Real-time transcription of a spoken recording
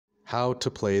How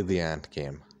to play the ant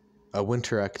game, a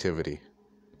winter activity,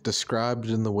 described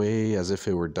in the way as if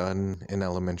it were done in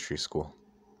elementary school.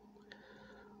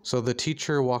 So the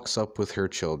teacher walks up with her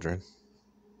children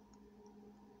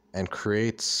and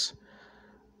creates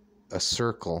a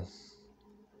circle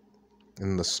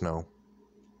in the snow,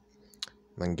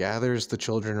 then gathers the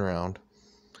children around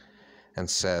and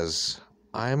says,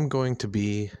 "I'm going to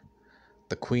be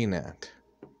the queen ant,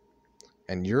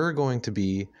 and you're going to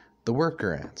be the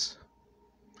worker ants."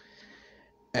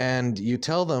 And you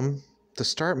tell them to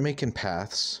start making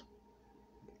paths,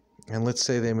 and let's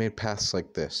say they made paths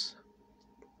like this.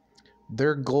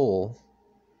 Their goal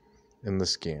in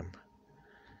this game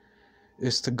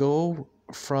is to go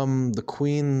from the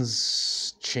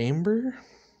queen's chamber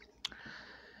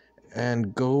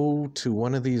and go to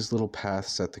one of these little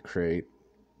paths that they create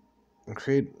and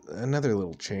create another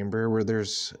little chamber where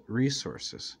there's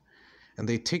resources. And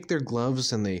they take their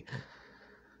gloves and they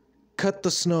cut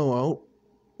the snow out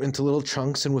into little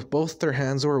chunks, and with both their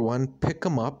hands or one, pick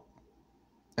them up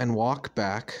and walk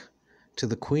back to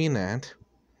the queen ant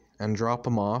and drop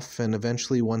them off. And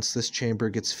eventually, once this chamber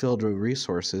gets filled with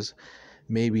resources,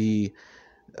 maybe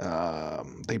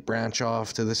they branch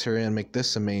off to this area and make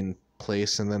this a main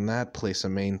place, and then that place a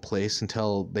main place,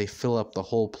 until they fill up the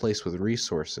whole place with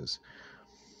resources.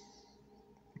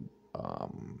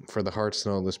 For the hard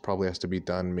snow, this probably has to be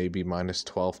done maybe minus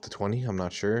 12 to 20, I'm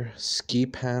not sure. Ski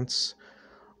pants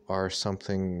are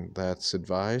something that's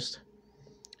advised,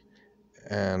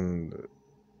 and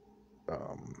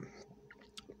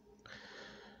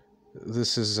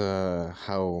this is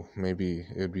how maybe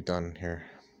it would be done here.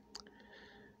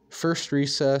 First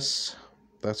recess,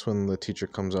 that's when the teacher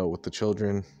comes out with the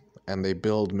children and they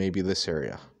build maybe this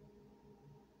area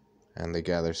and they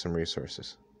gather some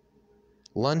resources.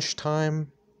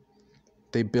 Lunchtime,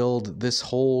 they build this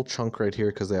whole chunk right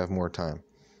here because they have more time.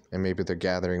 And maybe they're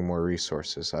gathering more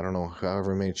resources. I don't know,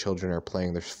 however many children are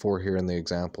playing. There's 4 here in the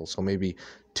example. So maybe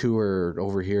 2 are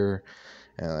over here,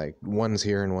 and like one's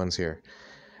here and one's here.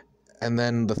 And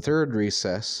then the third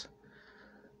recess,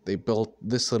 they built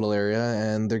this little area,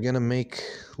 and they're going to make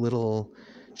little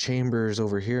chambers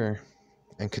over here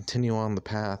and continue on the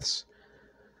paths.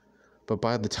 But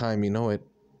by the time you know it,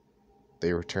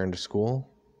 they return to school.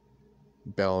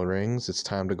 Bell rings. It's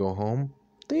time to go home.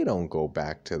 They don't go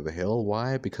back to the hill.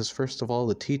 Why? Because first of all,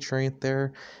 the teacher ain't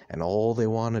there, and all they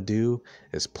want to do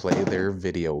is play their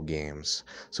video games.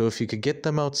 So if you could get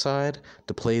them outside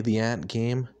to play the ant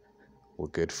game, well,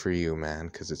 good for you, man,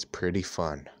 because it's pretty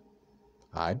fun.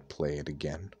 I'd play it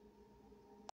again.